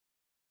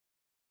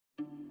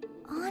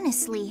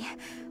Honestly,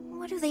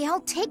 what do they all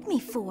take me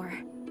for?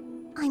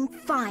 I'm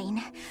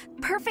fine.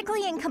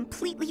 Perfectly and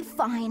completely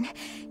fine.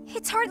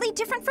 It's hardly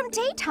different from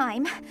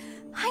daytime.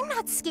 I'm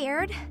not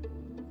scared.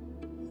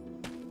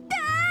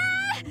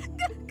 Ah!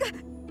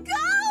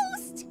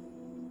 Ghost!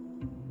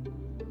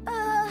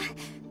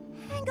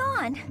 Hang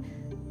on.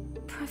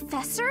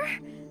 Professor?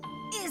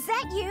 Is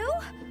that you?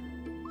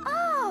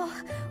 Oh,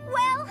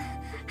 well,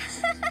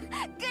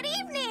 good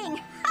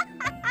evening!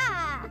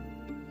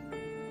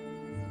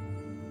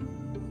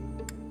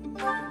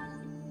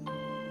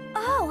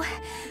 Oh,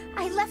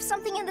 I left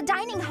something in the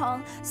dining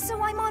hall,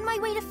 so I'm on my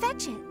way to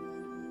fetch it.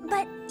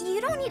 But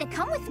you don't need to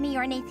come with me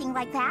or anything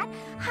like that.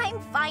 I'm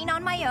fine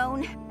on my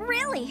own,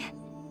 really.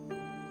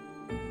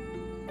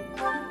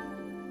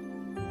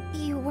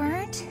 You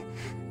weren't?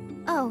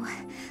 Oh,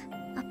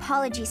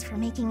 apologies for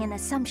making an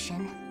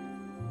assumption.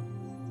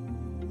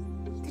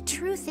 The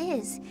truth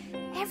is,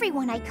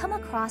 everyone I come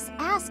across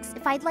asks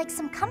if I'd like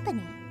some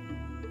company.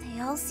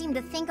 They all seem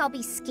to think I'll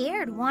be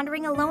scared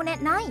wandering alone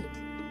at night.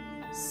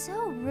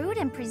 So rude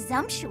and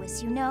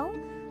presumptuous, you know.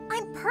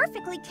 I'm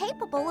perfectly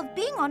capable of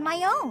being on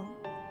my own.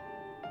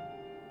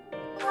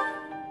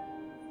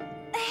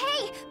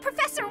 Hey,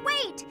 Professor,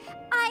 wait!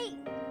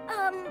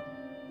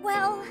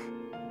 Well,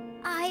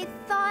 I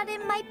thought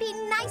it might be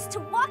nice to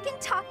walk and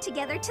talk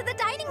together to the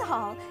dining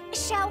hall,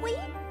 shall we?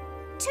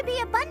 To be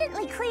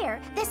abundantly clear,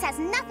 this has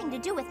nothing to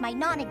do with my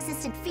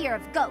non-existent fear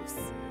of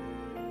ghosts.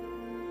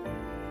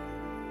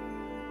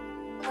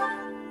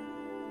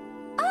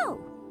 Oh,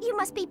 you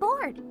must be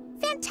bored.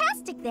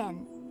 Fantastic,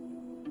 then.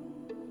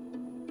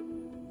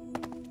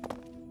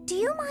 Do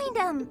you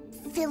mind,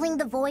 filling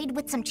the void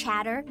with some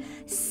chatter?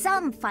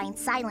 Some find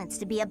silence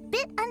to be a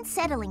bit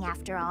unsettling,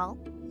 after all.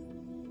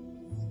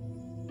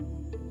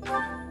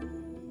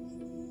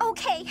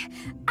 Okay,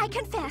 I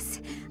confess,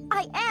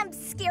 I am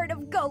scared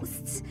of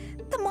ghosts.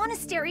 The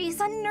monastery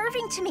is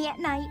unnerving to me at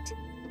night.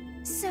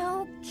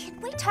 So, can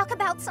we talk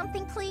about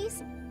something,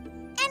 please?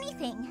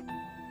 Anything.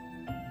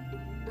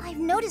 I've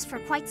noticed for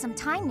quite some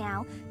time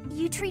now,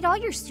 you treat all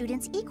your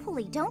students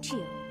equally, don't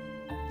you?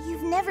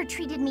 You've never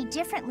treated me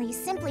differently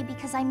simply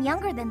because I'm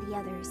younger than the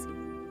others.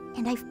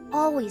 And I've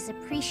always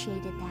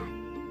appreciated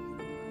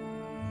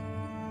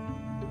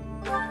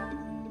that.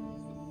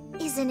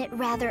 Isn't it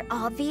rather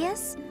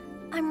obvious?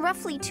 I'm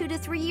roughly 2 to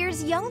 3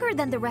 years younger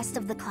than the rest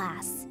of the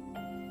class.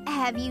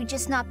 Have you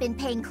just not been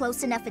paying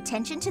close enough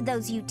attention to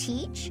those you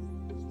teach?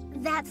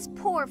 That's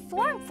poor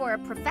form for a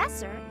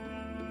professor.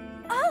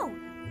 Oh,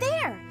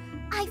 there!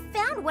 I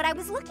found what I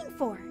was looking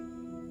for.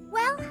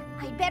 Well,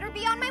 I'd better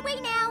be on my way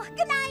now.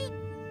 Good night!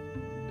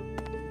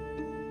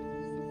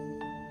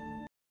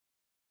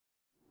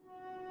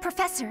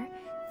 Professor,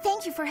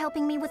 thank you for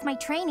helping me with my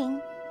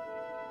training.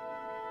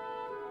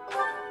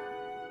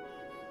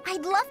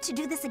 I'd love to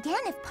do this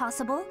again if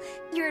possible.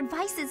 Your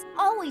advice is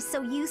always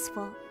so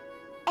useful.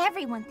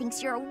 Everyone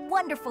thinks you're a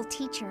wonderful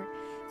teacher.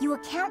 You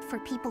account for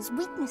people's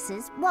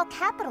weaknesses while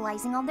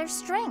capitalizing on their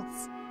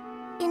strengths.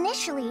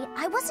 Initially,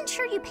 I wasn't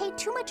sure you paid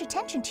too much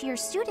attention to your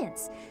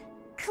students.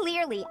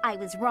 Clearly, I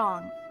was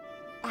wrong.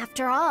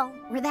 After all,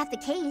 were that the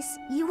case,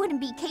 you wouldn't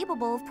be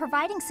capable of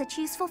providing such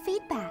useful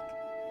feedback.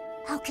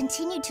 I'll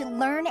continue to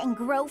learn and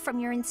grow from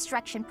your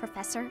instruction,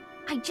 Professor.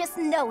 I just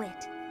know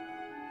it.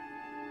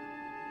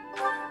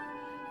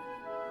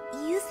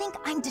 You think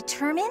I'm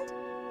determined?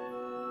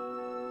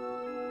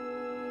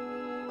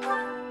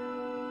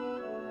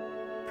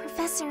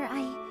 Professor,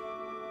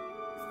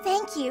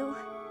 thank you.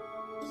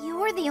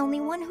 You're the only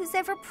one who's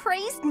ever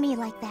praised me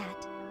like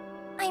that.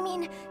 I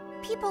mean,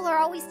 people are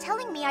always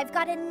telling me I've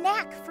got a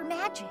knack for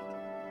magic.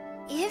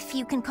 If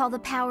you can call the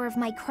power of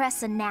my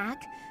crests a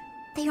knack,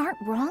 they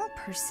aren't wrong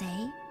per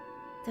se.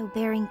 Though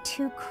bearing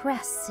 2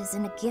 crests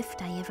isn't a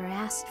gift I ever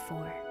asked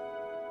for.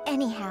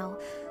 Anyhow,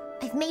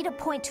 I've made a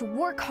point to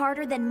work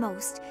harder than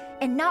most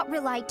and not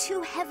rely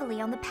too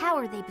heavily on the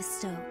power they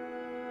bestow.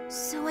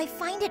 So I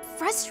find it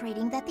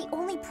frustrating that the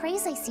only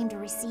praise I seem to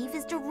receive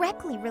is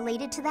directly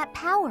related to that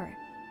power.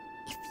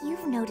 If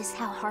you've noticed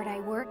how hard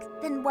I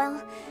work, then,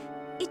 well,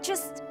 it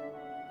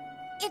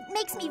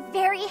makes me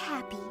very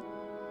happy.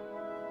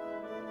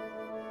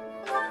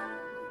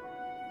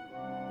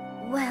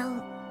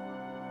 Well,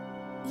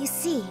 you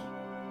see,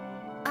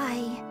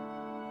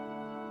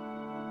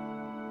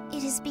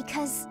 it is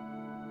because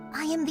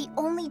I am the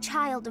only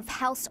child of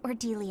House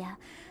Ordelia.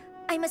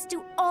 I must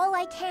do all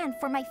I can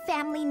for my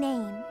family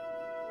name.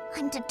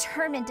 I'm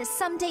determined to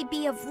someday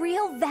be of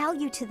real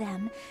value to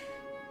them.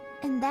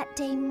 And that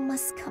day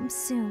must come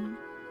soon.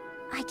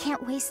 I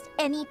can't waste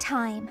any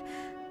time.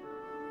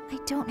 I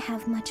don't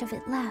have much of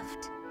it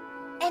left.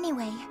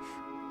 Anyway,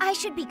 I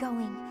should be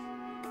going.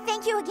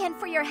 Thank you again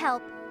for your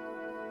help.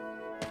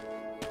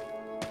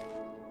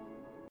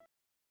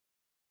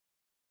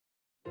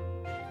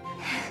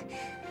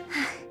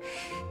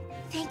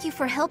 Thank you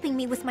for helping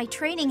me with my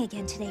training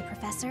again today,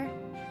 Professor.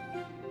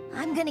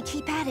 I'm gonna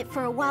keep at it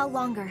for a while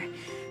longer,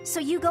 so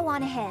you go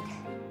on ahead.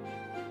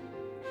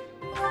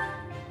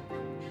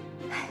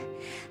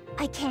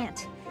 I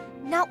can't.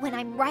 Not when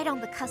I'm right on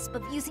the cusp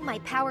of using my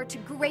power to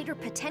greater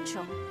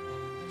potential.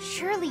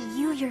 Surely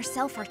you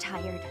yourself are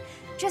tired.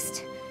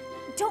 Just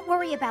don't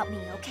worry about me,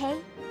 okay?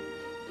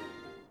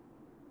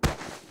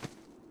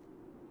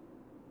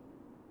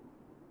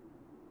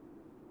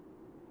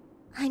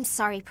 I'm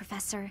sorry,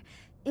 Professor.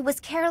 It was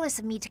careless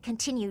of me to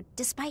continue,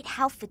 despite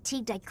how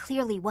fatigued I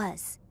clearly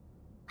was.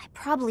 I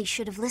probably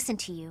should have listened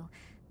to you.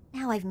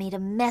 Now I've made a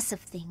mess of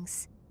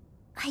things.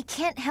 I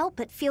can't help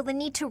but feel the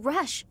need to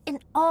rush in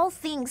all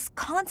things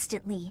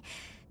constantly.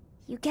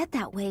 You get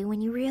that way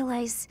when you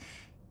realize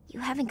you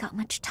haven't got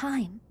much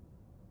time.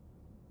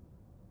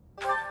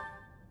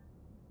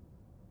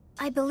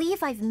 I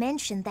believe I've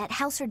mentioned that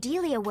House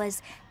Ordelia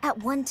was, at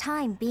one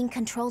time, being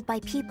controlled by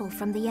people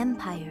from the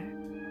Empire.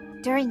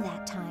 During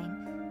that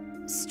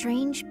time,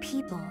 strange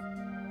people,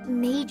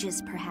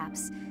 mages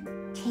perhaps,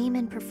 came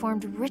and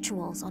performed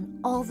rituals on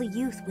all the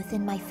youth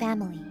within my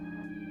family.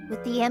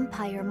 With the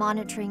Empire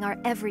monitoring our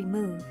every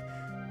move,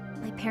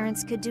 my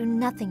parents could do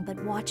nothing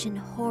but watch in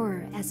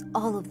horror as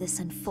all of this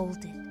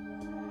unfolded.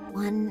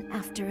 One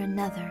after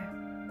another,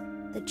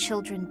 the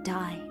children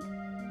died,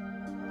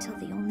 until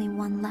the only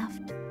one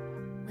left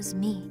was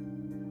me.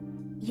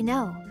 You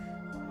know,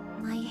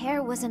 my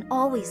hair wasn't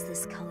always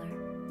this color.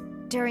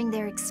 During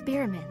their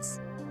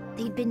experiments,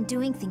 they'd been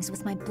doing things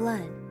with my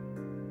blood.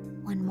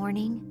 One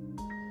morning,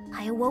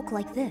 I awoke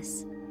like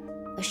this,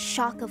 a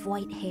shock of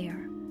white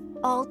hair,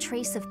 all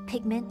trace of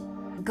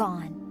pigment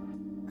gone.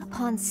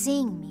 Upon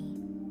seeing me,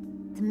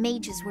 the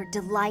mages were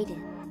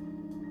delighted.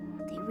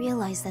 They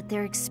realized that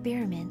their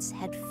experiments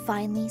had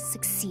finally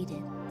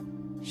succeeded.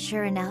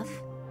 Sure enough,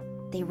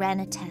 they ran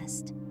a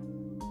test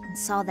and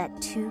saw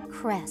that two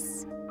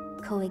crests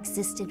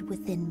coexisted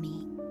within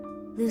me.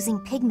 Losing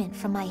pigment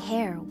from my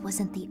hair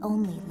wasn't the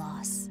only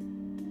loss.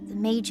 The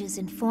mages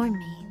informed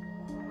me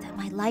that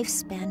my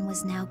lifespan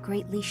was now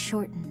greatly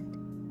shortened.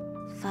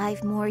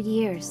 5 more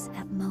years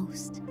at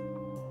most,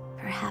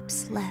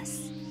 perhaps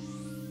less.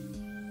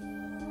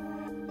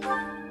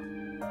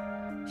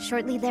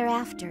 Shortly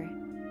thereafter,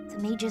 the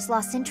mages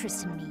lost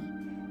interest in me,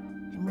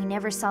 and we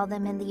never saw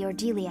them in the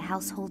Ordelia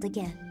household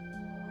again.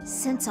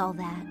 Since all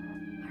that,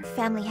 our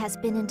family has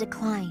been in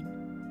decline.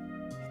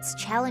 It's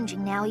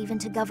challenging now even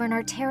to govern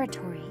our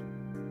territory.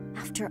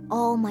 After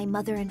all my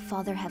mother and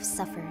father have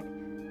suffered,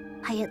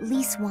 I at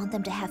least want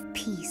them to have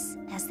peace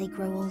as they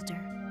grow older.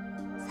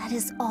 That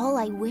is all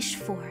I wish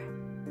for,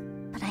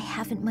 but I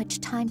haven't much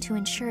time to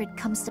ensure it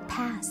comes to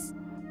pass.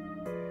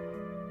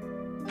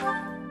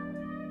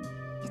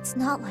 It's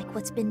not like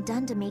what's been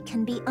done to me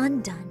can be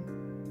undone.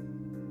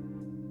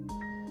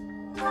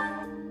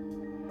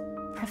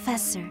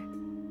 Professor,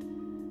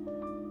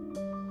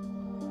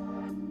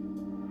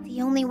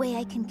 the only way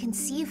I can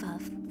conceive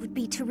of would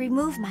be to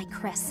remove my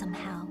crest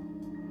somehow.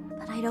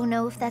 But I don't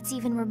know if that's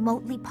even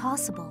remotely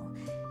possible.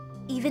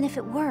 Even if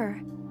it were,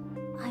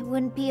 I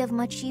wouldn't be of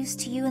much use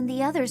to you and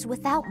the others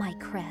without my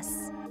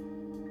crests.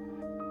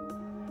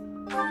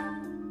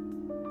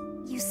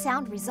 You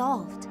sound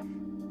resolved.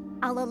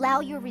 I'll allow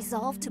your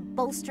resolve to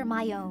bolster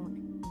my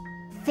own.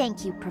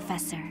 Thank you,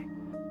 Professor.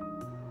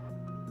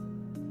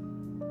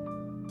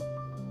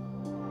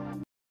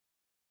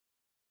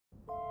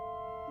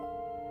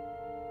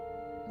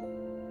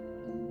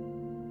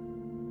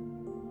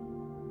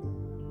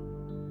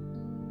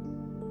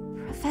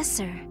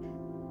 Professor,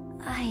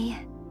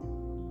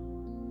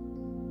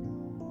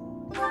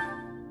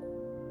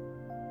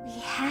 We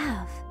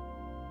have.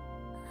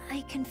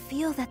 I can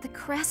feel that the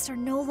crests are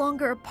no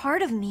longer a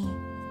part of me.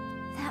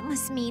 That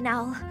must mean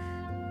my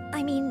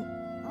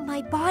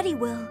body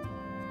will.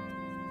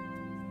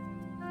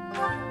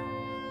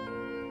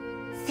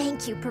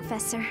 Thank you,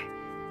 Professor.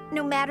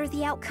 No matter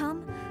the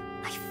outcome,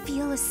 I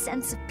feel a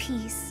sense of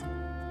peace.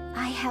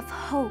 I have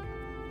hope,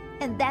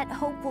 and that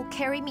hope will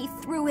carry me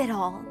through it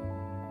all.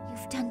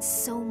 You've done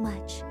so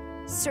much,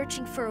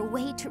 searching for a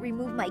way to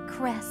remove my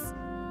crest,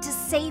 to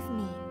save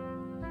me.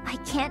 I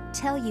can't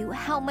tell you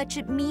how much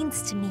it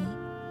means to me.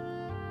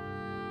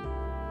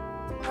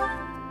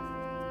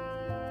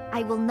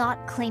 I will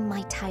not claim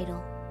my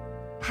title.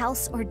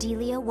 House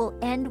Ordelia will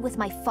end with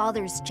my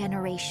father's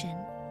generation.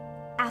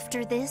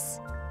 After this,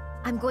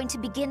 I'm going to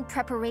begin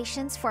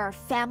preparations for our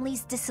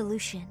family's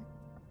dissolution.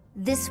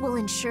 This will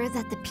ensure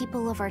that the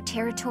people of our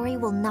territory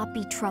will not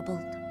be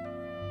troubled,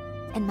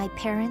 and my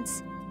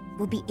parents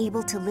will be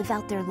able to live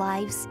out their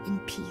lives in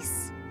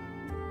peace.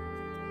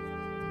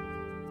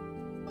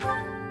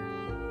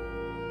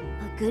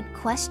 A good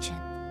question.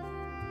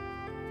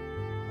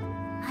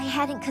 I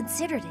hadn't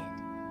considered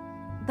it,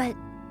 but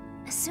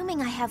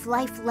assuming I have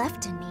life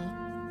left in me,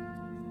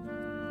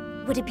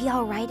 would it be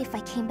all right if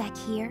I came back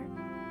here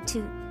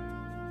to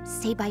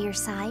stay by your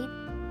side?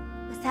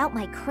 Without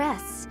my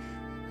crests,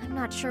 I'm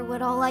not sure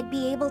what all I'd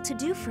be able to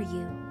do for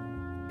you.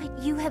 But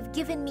you have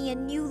given me a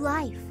new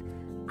life.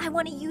 I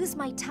want to use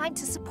my time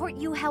to support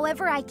you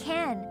however I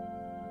can.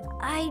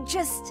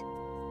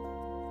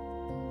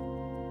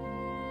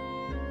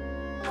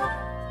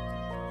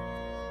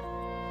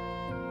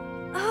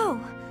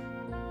 Oh,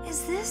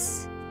 is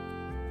this...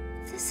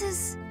 This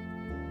is...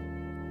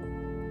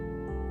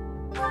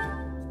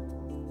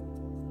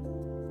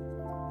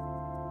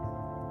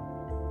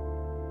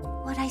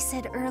 What I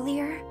said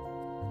earlier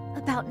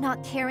about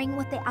not caring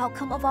what the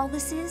outcome of all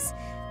this is,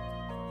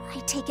 I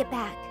take it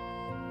back.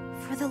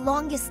 For the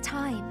longest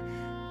time,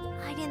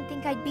 I didn't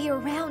think I'd be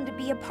around to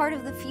be a part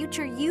of the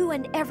future you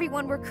and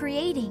everyone were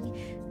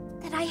creating,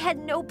 that I had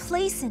no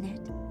place in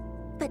it.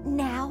 But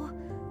now,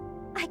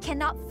 I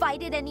cannot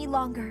fight it any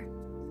longer.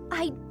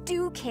 I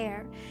do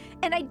care,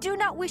 and I do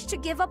not wish to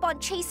give up on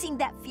chasing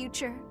that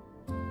future.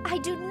 I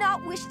do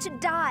not wish to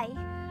die.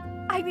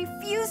 I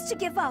refuse to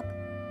give up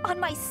on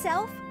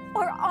myself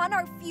or on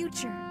our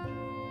future.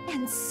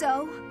 And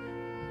so,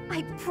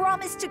 I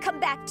promise to come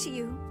back to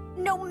you,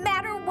 no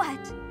matter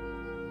what.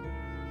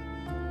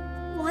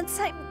 Once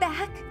I'm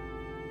back...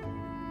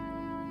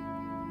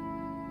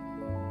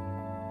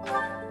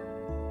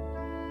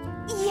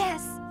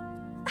 Yes,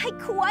 I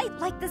quite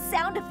like the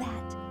sound of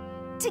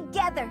that.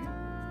 Together.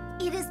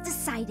 It is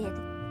decided.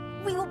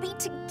 We will be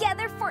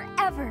together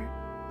forever,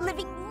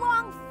 living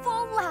long,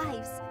 full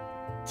lives.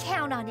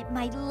 Count on it,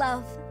 my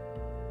love.